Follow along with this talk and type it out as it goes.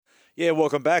Yeah,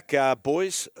 welcome back,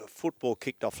 boys. Football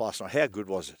kicked off last night. How good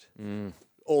was it?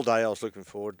 All day I was looking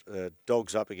forward.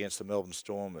 Dogs up against the Melbourne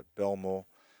Storm at Belmore.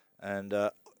 And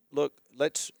look,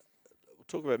 we'll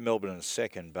talk about Melbourne in a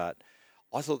second, but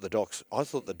I thought the Dogs, a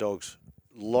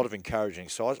lot of encouraging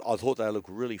signs. I thought they looked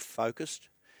really focused.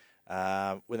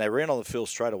 When they ran on the field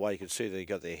straight away, you could see they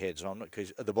got their heads on it,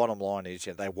 because the bottom line is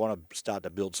they want to start to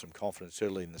build some confidence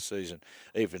early in the season,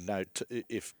 even though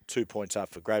if 2 points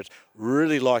up for grabs.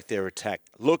 Really liked their attack.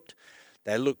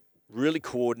 They looked really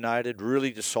coordinated,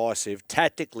 really decisive.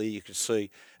 Tactically, you can see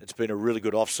it's been a really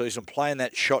good off-season. Playing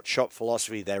that shot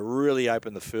philosophy, they really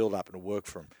opened the field up and it worked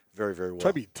for them very, very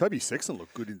well. Toby Sexton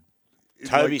looked good.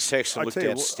 Toby Sexton looked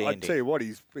outstanding. I tell you what,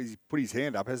 he's put his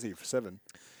hand up, hasn't he, for 7?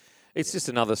 It's just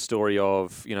another story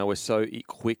of, we're so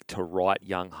quick to write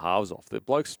young halves off. The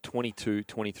bloke's 22,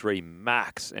 23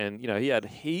 max, and, he had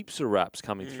heaps of raps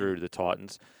coming through to the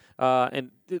Titans.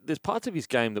 And there's parts of his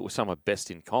game that were some of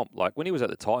best in comp. Like when he was at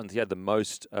the Titans, he had the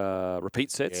most repeat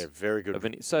sets. Yeah, very good.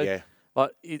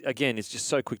 Again, it's just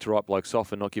so quick to write blokes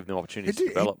off and not give them opportunities to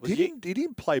develop. He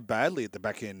didn't play badly at the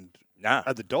back end. No.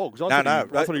 At the Dogs. I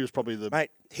thought he was probably the...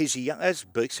 Mate, he's a young, as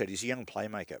Beak said, he's a young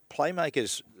playmaker.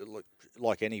 Playmakers,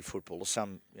 like any footballer,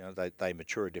 some, they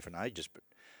mature at different ages, but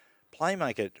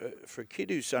playmaker, for a kid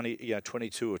who's only,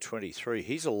 22 or 23,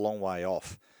 he's a long way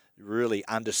off really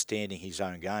understanding his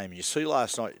own game. You see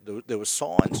last night, there were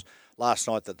signs last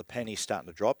night that the penny's starting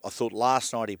to drop. I thought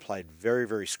last night he played very,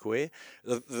 very square.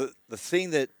 The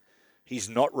thing that he's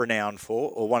not renowned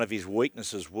for, or one of his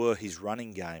weaknesses, were his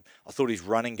running game. I thought his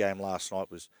running game last night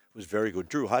was very good.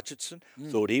 Drew Hutchinson,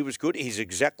 thought he was good. He's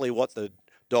exactly what the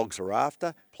Dogs are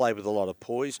after, played with a lot of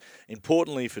poise.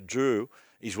 Importantly for Drew,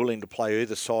 he's willing to play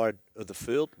either side of the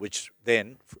field, which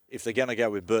then, if they're going to go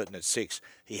with Burton at 6,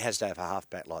 he has to have a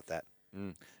halfback like that.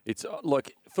 It's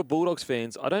like, for Bulldogs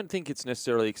fans, I don't think it's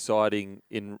necessarily exciting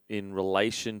in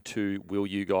relation to will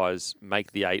you guys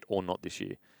make the 8 or not this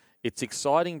year. It's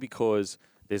exciting because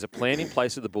there's a plan in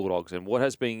place at the Bulldogs, and what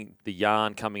has been the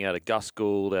yarn coming out of Gus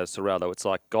Gould, out of Serraldo, it's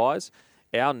like, guys,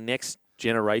 our next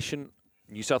generation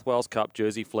New South Wales Cup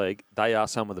jersey flag, they are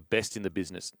some of the best in the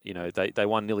business. They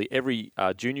won nearly every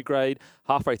junior grade.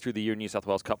 Halfway through the year in New South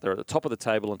Wales Cup, they're at the top of the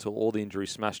table until all the injuries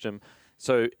smashed them.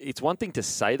 So it's one thing to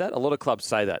say that. A lot of clubs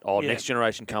say that. Next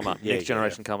generation come up, next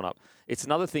generation coming up. It's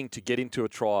another thing to get into a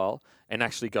trial and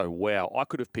actually go, wow, I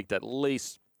could have picked at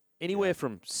least anywhere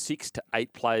from 6 to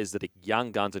 8 players that are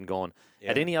young guns and gone.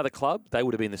 At any other club, they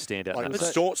would have been the standout.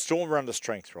 Like Storm were under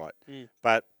strength, right?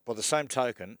 But by the same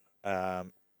token,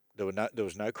 there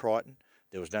was no Crichton,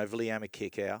 there was no Viliama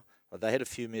Kikau. They had a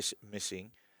few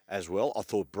missing as well. I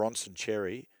thought Bronson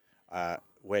Cherry,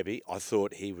 Webby, I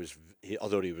thought he was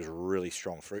really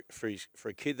strong for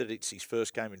a kid that it's his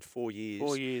first game in 4 years.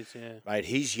 4 years, yeah. Mate,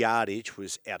 his yardage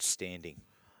was outstanding.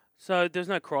 So there's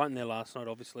no Crichton there last night,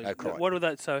 obviously. No Crichton. What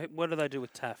do they do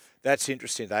with Taff? That's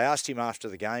interesting. They asked him after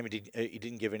the game. He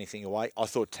didn't give anything away. I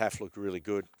thought Taff looked really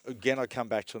good. Again, I come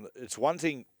back to it's one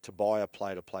thing to buy a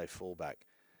player to play fullback,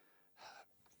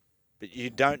 but you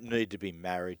don't need to be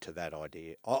married to that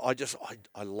idea. I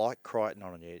like Crichton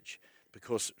on an edge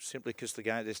because the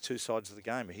game, there's two sides of the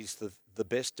game. He's the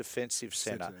best defensive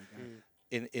centre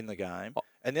in the game.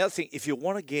 And the other thing, if you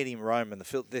want to get him roaming the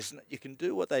field, you can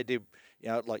do what they did,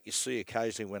 like you see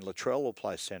occasionally when Latrell will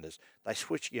play centres. They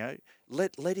switch,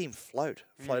 let him float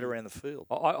around the field.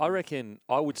 I reckon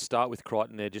I would start with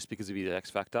Crichton there just because of his X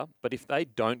factor. But if they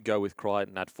don't go with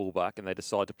Crichton at fullback and they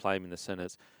decide to play him in the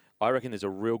centres, I reckon there's a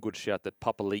real good shout that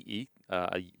Papali'i,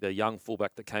 the young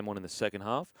fullback that came on in the second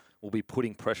half, will be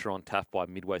putting pressure on Taff by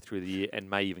midway through the year and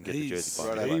may even get the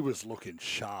jersey. He was looking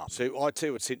sharp. So I tell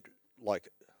you what's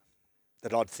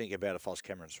that I'd think about if I was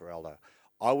Cameron Serraldo.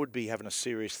 I would be having a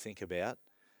serious think about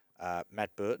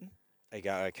Matt Burton. I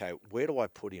go, okay, where do I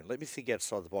put him? Let me think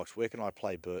outside the box. Where can I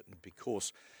play Burton?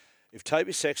 Because if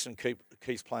Toby Sexton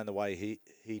keeps playing the way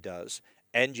he does,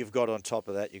 and you've got on top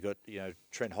of that, you've got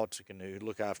Trent Hodgson who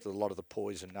look after a lot of the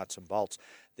poise and nuts and bolts.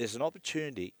 There's an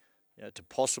opportunity to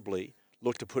possibly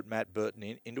look to put Matt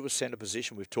Burton into a centre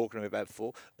position. We've talked to him about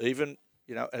before. Even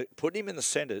putting him in the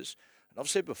centres. And I've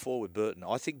said before with Burton,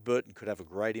 I think Burton could have a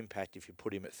great impact if you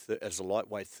put him as a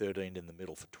lightweight 13 in the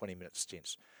middle for 20-minute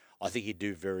stints. I think he'd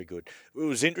do very good. It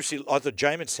was interesting. I thought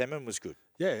Jamin Salmon was good.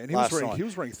 Yeah, and he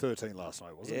was ranked 13 last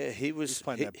night, wasn't he? Yeah, he was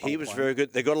very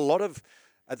good. They got a lot of,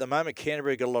 at the moment,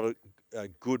 Canterbury got a lot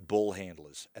of good ball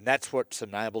handlers, and that's what's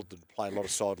enabled them to play a lot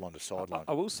of sideline to sideline.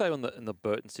 I will say in the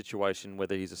Burton situation,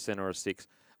 whether he's a centre or a 6,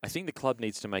 I think the club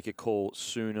needs to make a call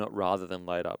sooner rather than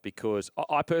later, because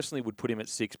I personally would put him at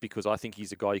 6 because I think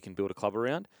he's a guy you can build a club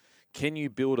around. Can you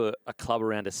build a club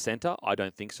around a centre? I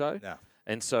don't think so. No.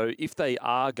 And so if they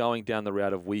are going down the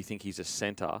route of we think he's a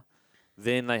centre,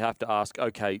 then they have to ask,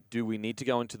 okay, do we need to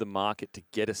go into the market to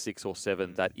get a 6 or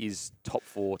 7 that is top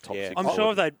 4, top 6? I'm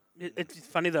sure they. It's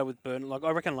funny though with Burton. Like I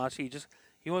reckon last year,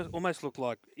 he almost looked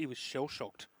like he was shell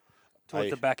shocked towards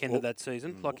the back end of that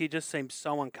season. Like he just seemed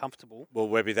so uncomfortable. Well,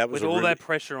 Webby, that was with all that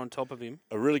pressure on top of him.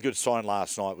 A really good sign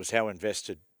last night was how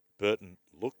invested Burton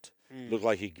looked. Looked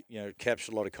like he,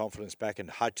 captured a lot of confidence back, and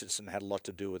Hutchinson had a lot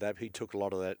to do with that. He took a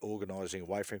lot of that organising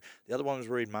away from him. The other one was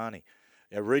Reid Marnie.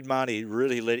 Reid Marnie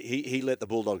really let the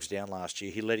Bulldogs down last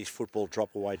year. He let his football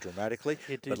drop away dramatically.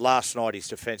 But last night his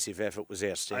defensive effort was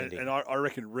outstanding. And I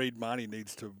reckon Reid Marnie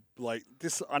needs to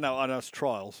this. I know it's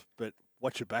trials, but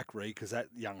watch your back, Reid, because that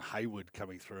young Hayward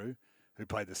coming through, who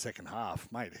played the second half,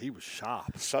 mate, he was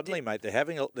sharp. Suddenly, mate, they've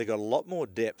got a lot more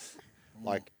depth.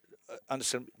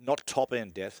 Understand, not top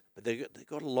end depth, but they've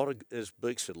got a lot of, as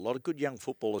Beak said, a lot of good young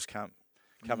footballers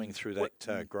coming through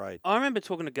that grade. I remember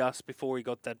talking to Gus before he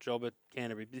got that job at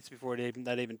Canterbury. This before they'd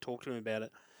even talked to him about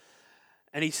it,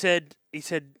 and he said we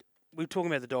were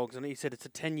talking about the Dogs, and he said it's a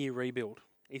 10-year rebuild.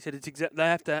 He said it's they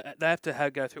have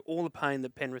to go through all the pain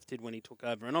that Penrith did when he took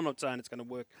over, and I'm not saying it's going to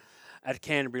work at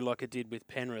Canterbury like it did with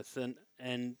Penrith,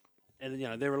 and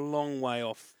they're a long way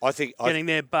off getting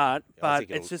there, but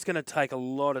it's just going to take a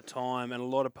lot of time and a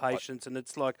lot of patience. And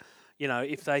it's like,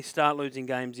 if they start losing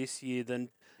games this year, then,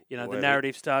 the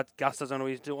narrative starts. Gus doesn't know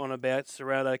what he's on about.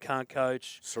 Ciraldo can't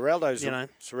coach. Ciraldo's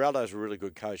a really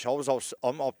good coach.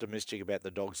 I'm optimistic about the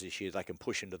Dogs this year. They can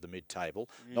push into the mid-table.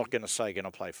 Not going to say going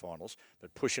to play finals,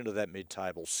 but push into that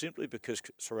mid-table simply because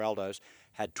Ciraldo's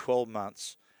had 12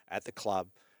 months at the club.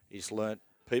 He's learnt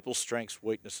people's strengths,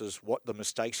 weaknesses, what the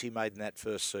mistakes he made in that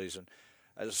first season.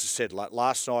 As I said, like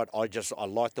last night, I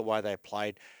liked the way they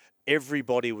played.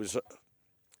 Everybody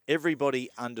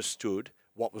understood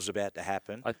what was about to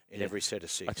happen in every set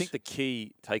of 6. I think the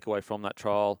key takeaway from that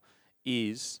trial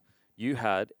is you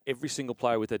had every single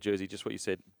player with that jersey, just what you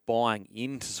said, buying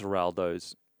into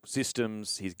Ciraldo's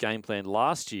systems, his game plan.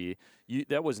 Last year,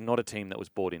 that was not a team that was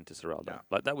bought into Ciraldo. No.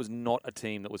 Like that was not a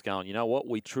team that was going, you know what,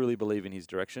 we truly believe in his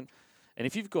direction. And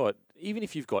even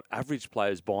if you've got average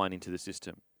players buying into the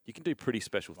system, you can do pretty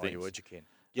special things. You can.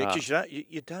 Yeah, because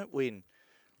you don't win.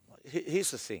 Here's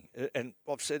the thing, and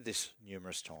I've said this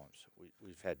numerous times.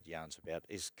 We've had yarns about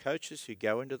is coaches who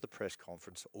go into the press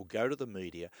conference or go to the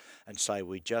media and say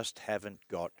we just haven't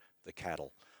got the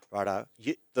cattle. Righto,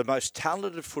 the most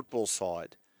talented football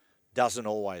side doesn't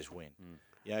always win.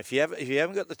 If you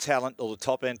haven't got the talent or the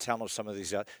top end talent of some of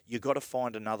these, you've got to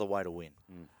find another way to win.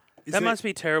 That must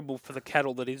be terrible for the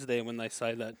cattle that is there when they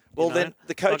say that. Well, then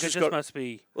the coach must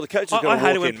be. Well, the coach has got to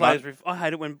hate it when players. I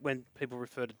hate it when people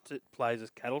refer to players as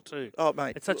cattle too. Oh,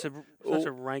 mate, it's such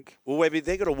a rank. Well, Webby,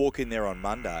 they've got to walk in there on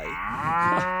Monday.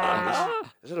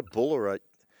 Is it a bull or a?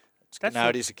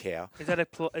 It is a cow. Is that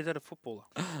a footballer?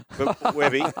 But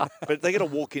Webby, but they got to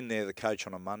walk in there, the coach,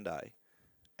 on a Monday,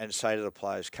 and say to the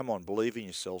players, come on, believe in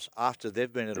yourselves, after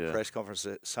they've been at a press conference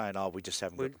saying, we just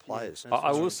haven't got the players.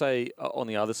 I will say, on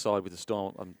the other side with the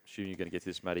Storm, I'm assuming you're going to get to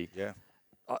this, Matty. Yeah.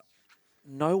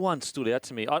 No one stood out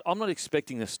to me. I'm not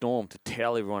expecting the Storm to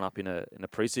towel everyone up in a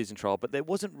preseason trial, but there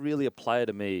wasn't really a player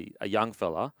to me, a young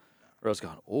fella, where I was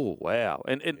going, oh, wow.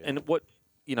 And what,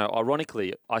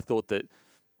 ironically, I thought that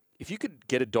if you could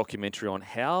get a documentary on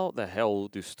how the hell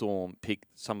do Storm pick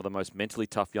some of the most mentally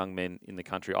tough young men in the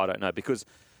country, I don't know, because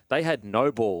they had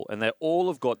no ball, and they all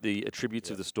have got the attributes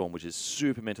of the Storm, which is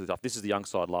super mentally tough. This is the young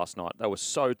side last night. They were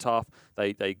so tough.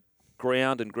 They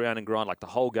ground like the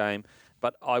whole game.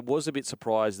 But I was a bit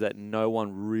surprised that no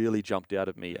one really jumped out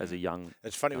at me as a young...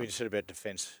 It's funny when you said about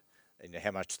defence and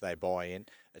how much they buy in.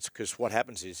 It's because what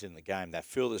happens is in the game, they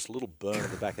feel this little burn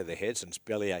in the back of their heads, and it's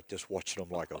bellyache just watching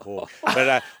them like a hawk.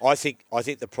 But I think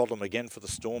the problem again for the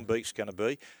Storm Beak's going to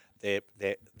be their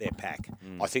pack.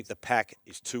 I think the pack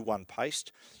is 2-1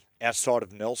 paced. Outside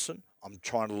of Nelson, I'm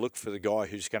trying to look for the guy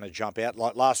who's going to jump out.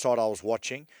 Like last night I was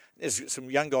watching, there's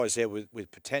some young guys there with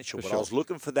potential, but I was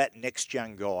looking for that next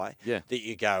young guy that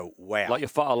you go, wow. Like your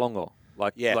Fa'alongo.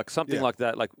 Like something like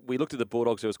that. Like we looked at the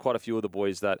Bulldogs, there was quite a few of the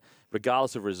boys that,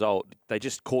 regardless of result, they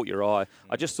just caught your eye.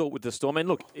 I just thought with the Storm, and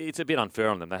look, it's a bit unfair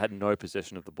on them. They had no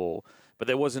possession of the ball, but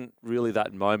there wasn't really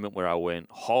that moment where I went,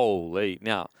 holy.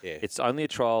 Now, it's only a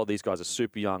trial. These guys are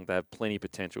super young. They have plenty of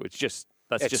potential. It's just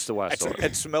the way I saw it.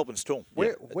 It's the Melbourne Storm.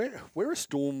 Where are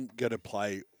Storm going to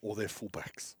play all their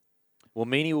fullbacks? Well,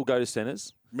 Meaney will go to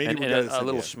centres. And a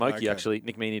little smoky, actually.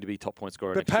 Nick Meaney to be top point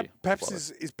scorer but next year. Paps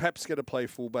is Paps going to play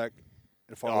fullback?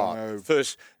 Fa'alongo,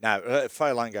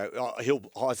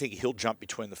 I think he'll jump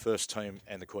between the first team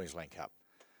and the Queensland Cup.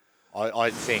 I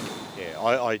think,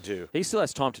 I do. He still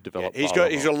has time to Yeah, develop. he's by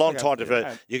got a long time to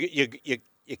Yeah. develop.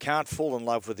 You can't fall in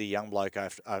love with a young bloke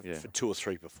after Yeah. for 2 or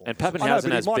 3 performances. And I know,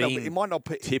 Pappenhausen but has he been might not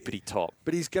be tippity top.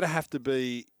 but he's going to have to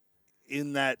be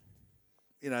in that,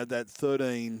 that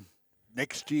 13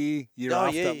 next year, Oh,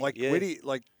 after. yeah, Like, yeah. where do you,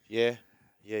 like, Yeah.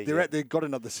 they've got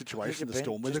another situation, the Ben,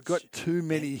 Storm, where they've just- got too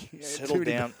many. Settle too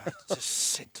many down. Just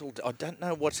settle down. I don't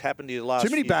know what's happened to you the last Too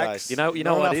many few backs. days. You know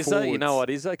Not what enough is that? You know forwards. what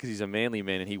is that? Because he's a Manly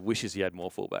man and he wishes he had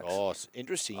more fullbacks. Oh, it's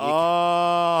interesting.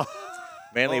 Oh,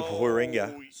 Manly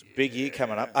Warringah. It's a big year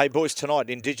coming up. Hey, boys, tonight,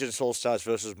 Indigenous All-Stars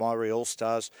versus Maori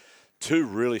All-Stars. 2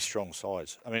 really strong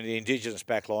sides. I mean, the Indigenous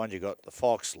back line, you've got the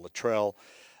Fox, Latrell,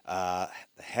 the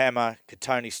Hammer,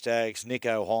 Katoni Staggs,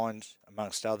 Nico Hines,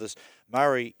 amongst others.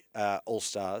 Murray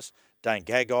All-Stars, Dane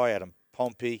Gagai, Adam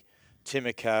Pompey,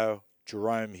 Timoko,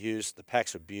 Jerome Hughes, the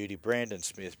packs of beauty, Brandon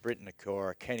Smith, Britton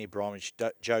Nakora, Kenny Bromwich,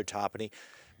 Joe Tarpany.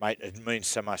 Mate, it means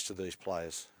so much to these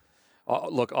players.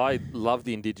 Look, I love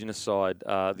the Indigenous side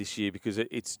this year because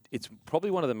it's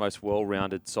probably one of the most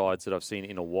well-rounded sides that I've seen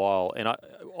in a while. And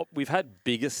we've had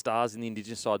bigger stars in the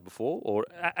Indigenous side before, or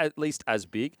at least as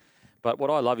big. But what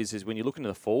I love is when you look into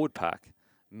the forward pack,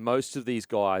 most of these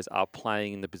guys are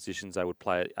playing in the positions they would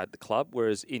play at the club.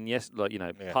 Whereas in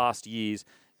past years,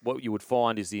 what you would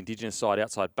find is the Indigenous side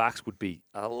outside backs would be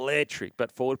electric, but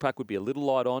forward pack would be a little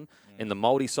light on, and the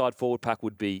Māori side forward pack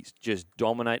would be just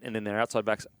dominate, and then their outside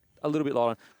backs a little bit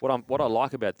light on. What I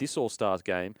like about this All-Stars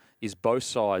game is both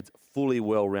sides fully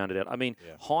well-rounded out. I mean,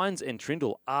 Hines and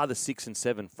Trindle are the 6 and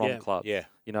 7 from club. Yeah.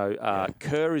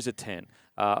 Kerr is a 10.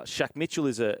 Shaq Mitchell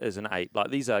is an 8. Like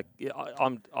these are,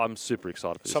 I'm super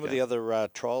excited for this Some of game. the other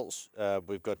trials,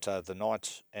 we've got the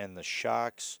Knights and the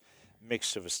Sharks,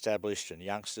 mix of established and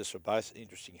youngsters for both.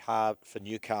 Interesting hard for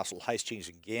Newcastle, Hastings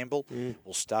and Gamble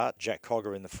will start. Jack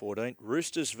Cogger in the 14.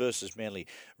 Roosters versus Manly.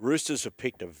 Roosters have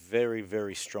picked a very,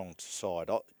 very strong side.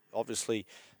 Obviously,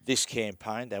 this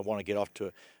campaign, they want to get off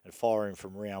to and firing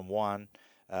from round 1.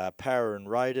 Para and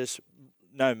Raiders,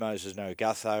 no Moses, no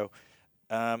Gutho.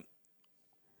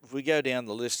 If we go down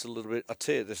the list a little bit, I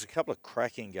tell you, there's a couple of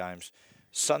cracking games.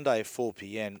 Sunday at 4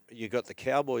 p.m, you've got the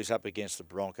Cowboys up against the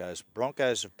Broncos.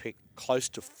 Broncos have picked close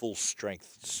to full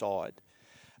strength side.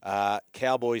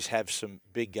 Cowboys have some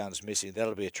big guns missing.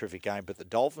 That'll be a terrific game. But the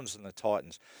Dolphins and the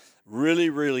Titans, really,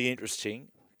 really interesting.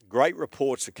 Great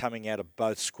reports are coming out of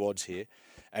both squads here.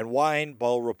 And Wayne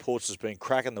Bowl reports has been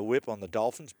cracking the whip on the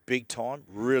Dolphins big time,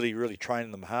 really, really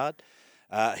training them hard.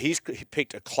 He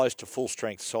picked a close to full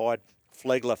strength side.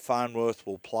 Flegler, Farnworth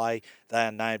will play. They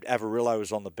are named. Avarillo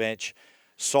is on the bench.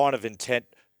 Sign of intent.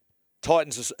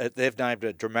 Titans, they've named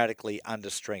a dramatically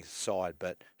under-strength side,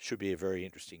 but should be a very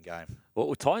interesting game.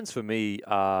 Well, Titans for me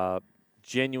are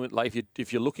genuine. Like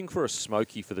if you're looking for a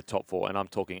smoky for the top 4, and I'm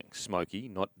talking smoky,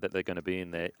 not that they're going to be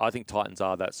in there. I think Titans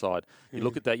are that side. You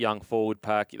look at that young forward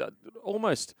pack,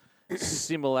 almost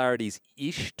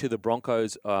similarities-ish to the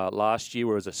Broncos last year,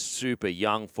 where it was a super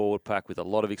young forward pack with a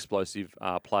lot of explosive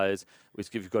players.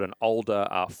 We've got an older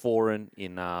foreign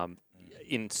in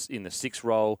the 6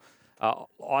 role.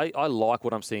 I like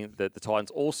what I'm seeing that the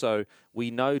Titans. Also, we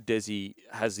know Desi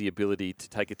has the ability to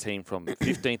take a team from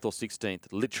 15th or 16th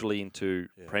literally into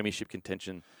premiership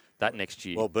contention that next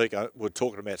year. Well, Beak, we're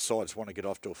talking about sides want to get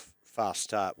off to a fast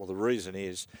start. Well, the reason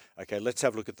is, okay, let's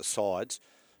have a look at the sides.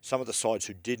 Some of the sides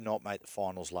who did not make the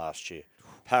finals last year.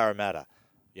 Parramatta,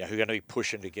 who are going to be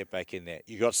pushing to get back in there.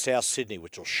 You've got South Sydney,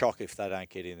 which will shock if they don't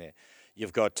get in there.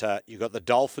 You've got the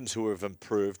Dolphins who have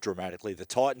improved dramatically, the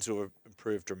Titans who have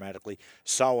improved dramatically,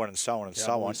 so on and so on and Cowboys.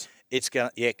 so on. It's going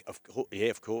to,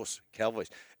 of course, Cowboys.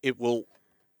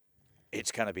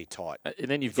 It's going to be tight.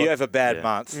 And then If you have a bad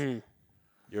month, Mm.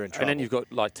 you're in trouble. And then you've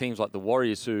got like teams like the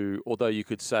Warriors, who, although you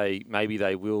could say maybe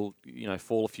they will,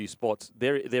 fall a few spots,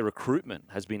 their recruitment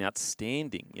has been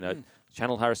outstanding.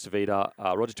 Channel Harris-Tavita,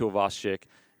 Roger Tuivasa-Sheck,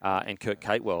 and Kurt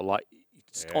Catewell.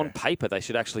 On paper, they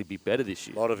should actually be better this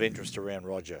year. A lot of interest around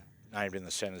Roger, named in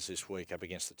the centres this week up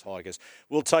against the Tigers.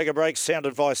 We'll take a break. Sound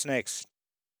advice next.